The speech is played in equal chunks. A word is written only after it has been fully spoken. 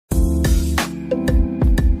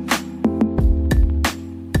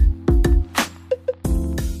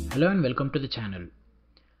Hello and welcome to the channel.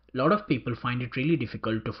 A lot of people find it really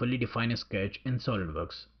difficult to fully define a sketch in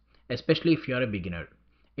SolidWorks, especially if you are a beginner.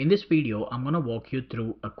 In this video, I'm going to walk you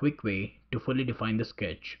through a quick way to fully define the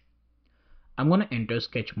sketch. I'm going to enter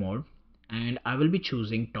sketch mode and I will be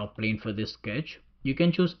choosing top plane for this sketch. You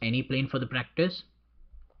can choose any plane for the practice.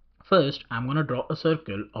 First, I'm going to draw a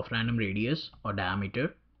circle of random radius or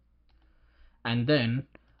diameter, and then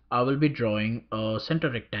I will be drawing a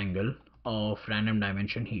center rectangle of random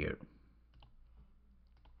dimension here.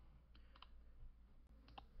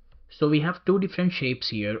 So we have two different shapes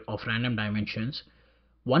here of random dimensions.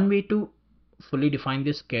 One way to fully define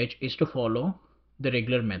this sketch is to follow the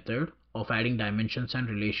regular method of adding dimensions and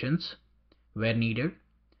relations where needed.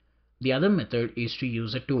 The other method is to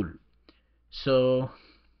use a tool. So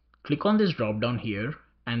click on this drop down here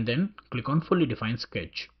and then click on fully defined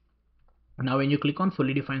sketch. Now when you click on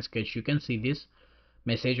fully defined sketch, you can see this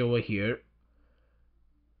message over here.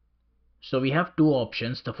 So we have two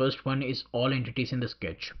options. The first one is all entities in the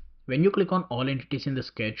sketch. When you click on all entities in the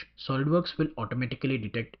sketch, SolidWorks will automatically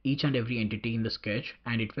detect each and every entity in the sketch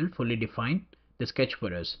and it will fully define the sketch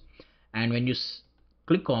for us. And when you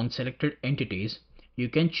click on selected entities, you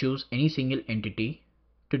can choose any single entity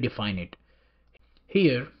to define it.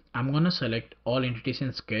 Here I'm gonna select all entities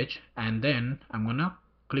in sketch and then I'm gonna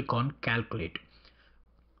click on calculate.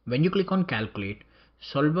 When you click on calculate,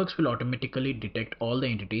 SolidWorks will automatically detect all the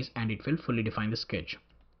entities and it will fully define the sketch.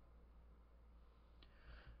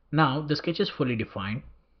 Now the sketch is fully defined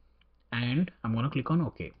and I'm going to click on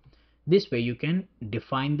OK. This way you can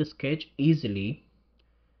define the sketch easily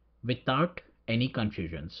without any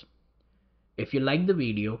confusions. If you like the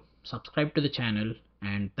video, subscribe to the channel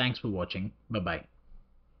and thanks for watching. Bye bye.